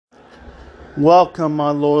Welcome,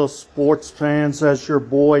 my loyal sports fans, as your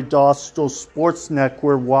boy Dostal Sports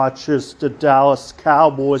Network watches the Dallas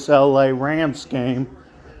Cowboys LA Rams game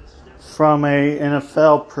from a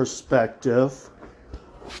NFL perspective.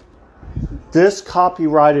 This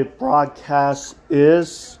copyrighted broadcast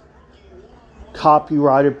is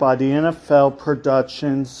copyrighted by the NFL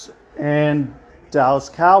Productions and Dallas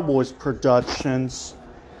Cowboys Productions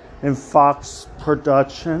and Fox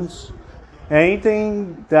Productions.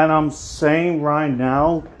 Anything that I'm saying right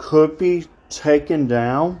now could be taken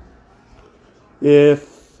down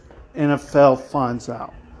if NFL finds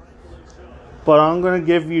out. But I'm going to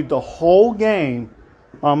give you the whole game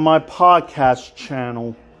on my podcast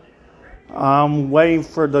channel. I'm waiting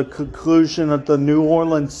for the conclusion of the New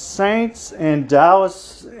Orleans Saints and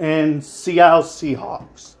Dallas and Seattle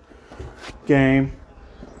Seahawks game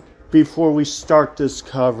before we start this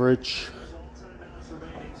coverage.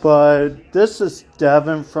 But this is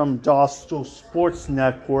Devin from Dostal Sports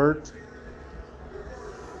Network,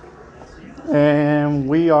 and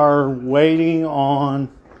we are waiting on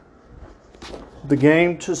the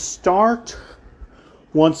game to start.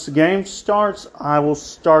 Once the game starts, I will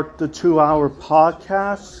start the 2-hour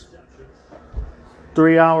podcast,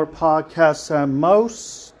 3-hour podcast at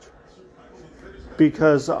most,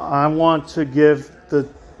 because I want to give the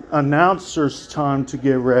announcers time to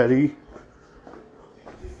get ready.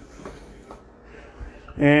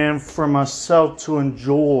 And for myself to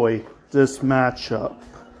enjoy this matchup.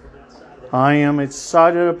 I am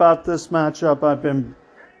excited about this matchup. I've been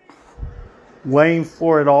waiting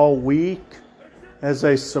for it all week as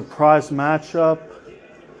a surprise matchup.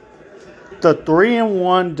 The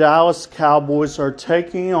 3-1 Dallas Cowboys are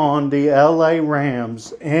taking on the LA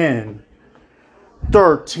Rams in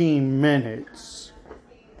 13 minutes.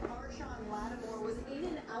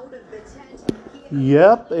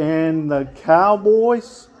 Yep, and the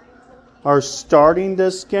Cowboys are starting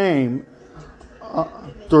this game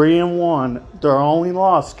 3-1. Their only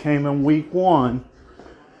loss came in week 1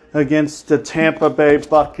 against the Tampa Bay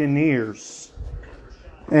Buccaneers.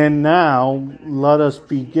 And now, let us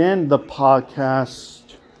begin the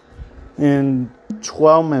podcast in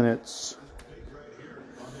 12 minutes.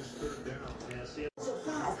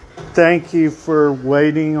 Thank you for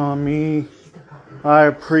waiting on me. I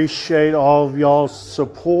appreciate all of y'all's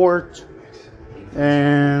support.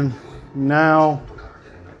 And now,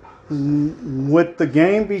 with the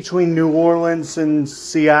game between New Orleans and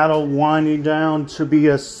Seattle winding down to be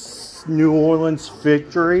a New Orleans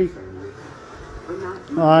victory,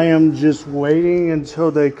 I am just waiting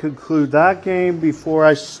until they conclude that game before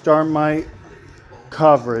I start my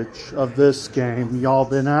coverage of this game. Y'all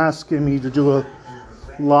been asking me to do a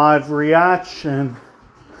live reaction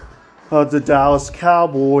of the Dallas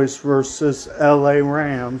Cowboys versus LA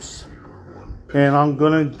Rams. And I'm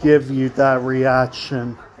going to give you that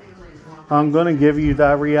reaction. I'm going to give you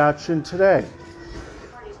that reaction today.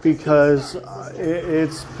 Because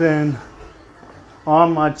it's been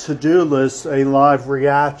on my to-do list, a live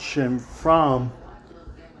reaction from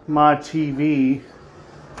my TV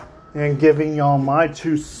and giving y'all my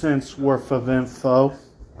 2 cents worth of info.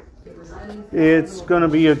 It's going to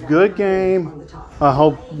be a good game. I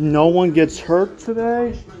hope no one gets hurt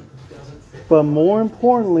today. But more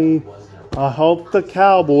importantly, I hope the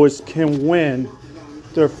Cowboys can win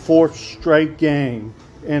their 4th straight game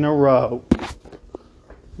in a row.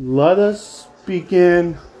 Let us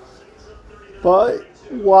begin by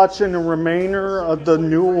watching the remainder of the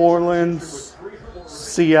New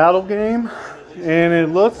Orleans-Seattle game. And it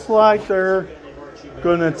looks like they're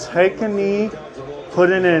going to take a knee,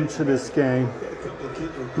 put an end to this game.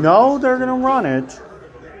 No, they're going to run it.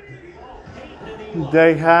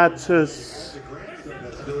 They had to...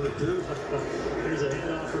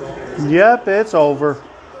 Yep, it's over.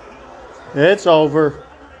 It's over.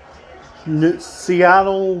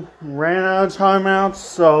 Seattle ran out of timeouts,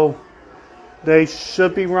 so they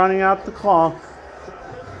should be running out the clock.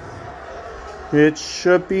 It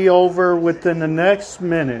should be over within the next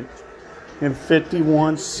minute and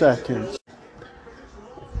 51 seconds.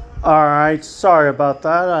 Alright, sorry about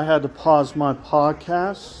that. I had to pause my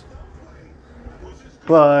podcast.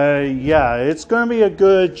 But yeah, it's going to be a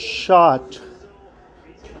good shot.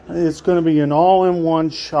 It's going to be an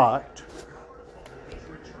all-in-one shot.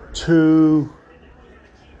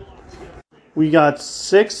 We got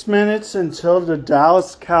 6 minutes until the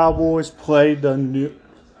Dallas Cowboys play the new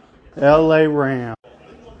LA Rams.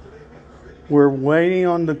 We're waiting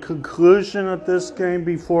on the conclusion of this game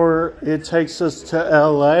before it takes us to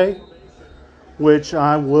LA, which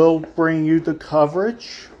I will bring you the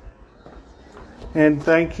coverage. And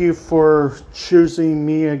thank you for choosing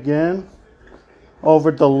me again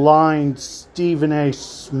over the line Stephen A.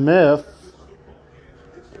 Smith.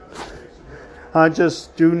 I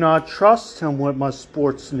just do not trust him with my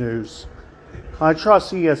sports news. I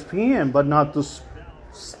trust ESPN, but not the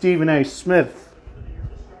Stephen A. Smith.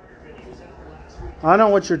 I know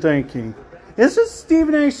what you're thinking. Is it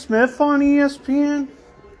Stephen A. Smith on ESPN?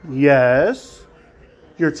 Yes,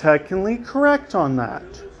 you're technically correct on that.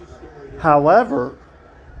 However,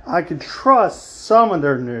 I can trust some of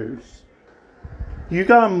their news. You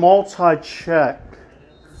gotta multi-check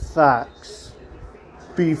facts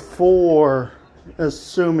before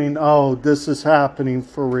assuming, oh, this is happening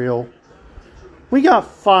for real. We got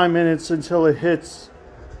 5 minutes until it hits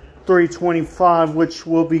 3:25, which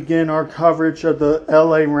will begin our coverage of the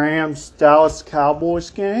LA Rams Dallas Cowboys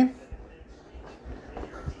game.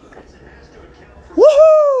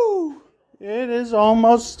 Woohoo! It is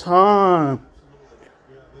almost time.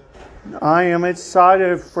 I am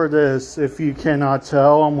excited for this. If you cannot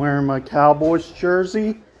tell, I'm wearing my Cowboys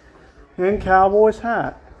jersey and Cowboys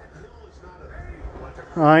hat.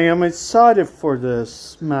 I am excited for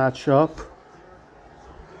this matchup.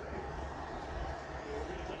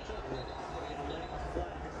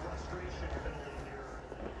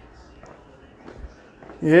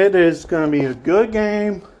 It is going to be a good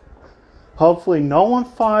game. Hopefully no one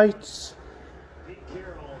fights.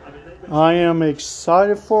 I am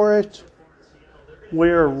excited for it.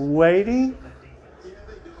 We're waiting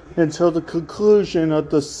until the conclusion of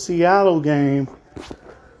the Seattle game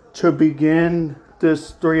to begin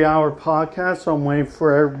this 3-hour podcast. I'm waiting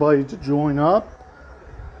for everybody to join up.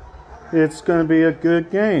 It's going to be a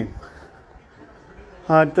good game.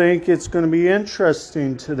 I think it's going to be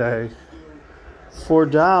interesting today for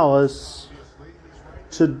Dallas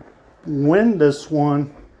to win this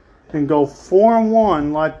one and go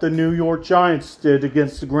 4-1 like the New York Giants did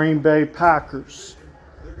against the Green Bay Packers.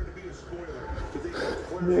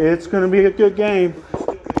 It's going to be a good game.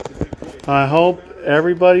 I hope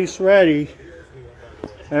everybody's ready.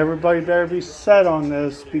 Everybody better be set on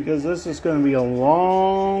this because this is going to be a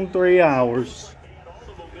long 3 hours.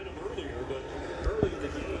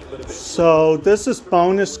 So this is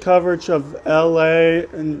bonus coverage of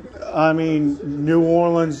New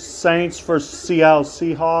Orleans Saints versus Seattle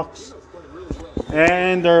Seahawks.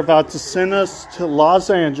 And they're about to send us to Los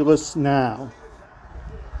Angeles now.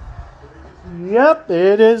 Yep,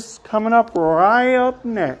 it is coming up right up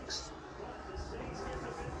next.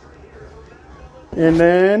 And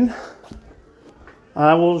then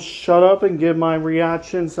I will shut up and give my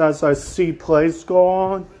reactions as I see plays go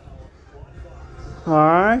on.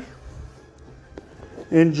 Alright.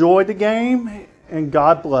 Enjoy the game and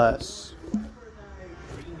God bless.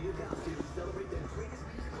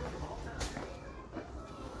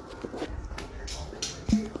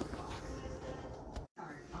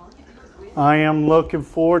 I am looking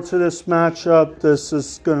forward to this matchup. This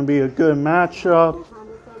is going to be a good matchup.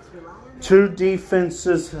 Two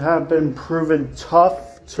defenses have been proven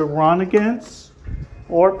tough to run against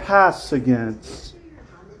or pass against.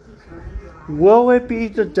 Will it be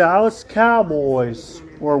the Dallas Cowboys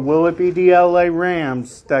or will it be the LA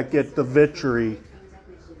Rams that get the victory?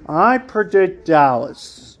 I predict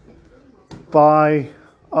Dallas by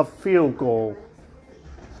a field goal.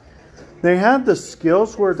 They have the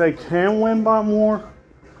skills where they can win by more,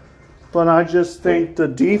 but I just think the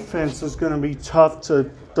defense is going to be tough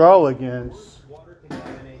to throw against.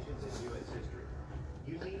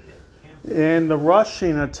 And the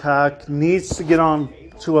rushing attack needs to get on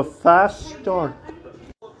to a fast start.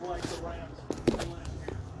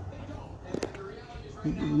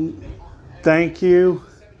 Thank you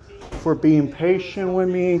for being patient with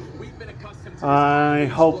me. I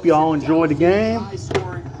hope y'all enjoy the game.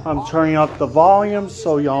 I'm turning up the volume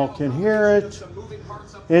so y'all can hear it.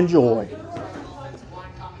 Enjoy.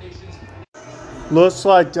 Looks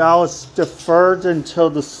like Dallas deferred until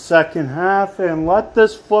the second half and let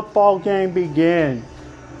this football game begin.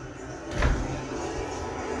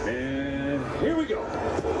 And here we go.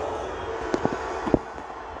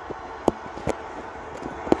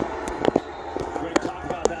 We're going to talk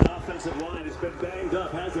about that offensive line. It's been banged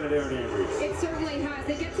up, hasn't it, Aaron Andrews? It certainly has.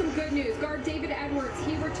 They get some good news. Guard David Edwards,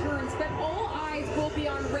 he returns, but all eyes will be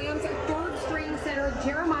on Rams' third-string center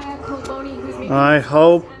Jeremiah Coloni, who's making I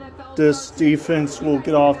hope this defense will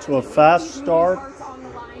get off to a fast start. on the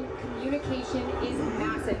line. Communication is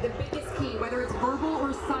massive. The biggest key, whether it's verbal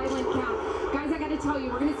or silent count. Guys, I got to tell you,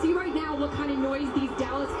 we're going to see right now what kind of noise these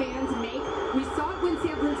Dallas fans make. We saw it when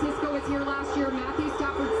San Francisco was here last year. Matthew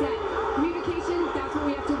Stafford said, communication, that's what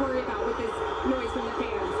we have to worry about with this noise from the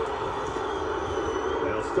fans.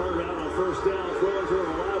 They'll start out on first down. Throwing to a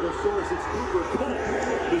reliable source. It's Cooper Kupp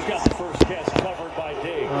who's got the first catch covered by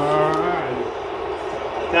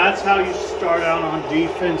That's how you start out on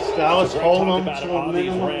defense. Dallas, hold them to a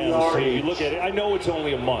minimum yardage. You look at it, I know it's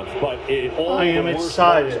only a month, but all I am the worst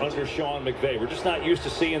excited. parts under Sean McVay. We're just not used to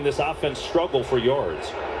seeing this offense struggle for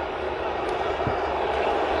yards.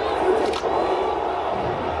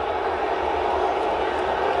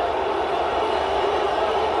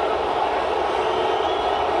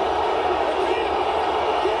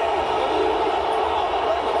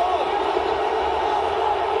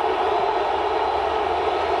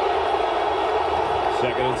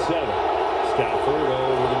 Second and 7. Stafford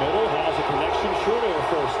over the middle, has a connection short of a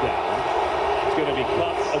first down. It's going to be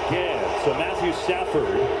cut again. So Matthew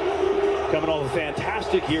Stafford coming off a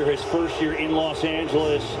fantastic year, his first year in Los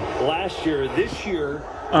Angeles last year. This year.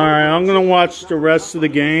 All right, I'm going to watch the rest of the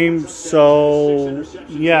game. So,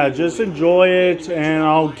 yeah, just enjoy it, and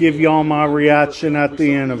I'll give y'all my reaction at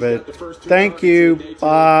the end of it. Thank you.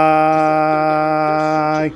 Bye.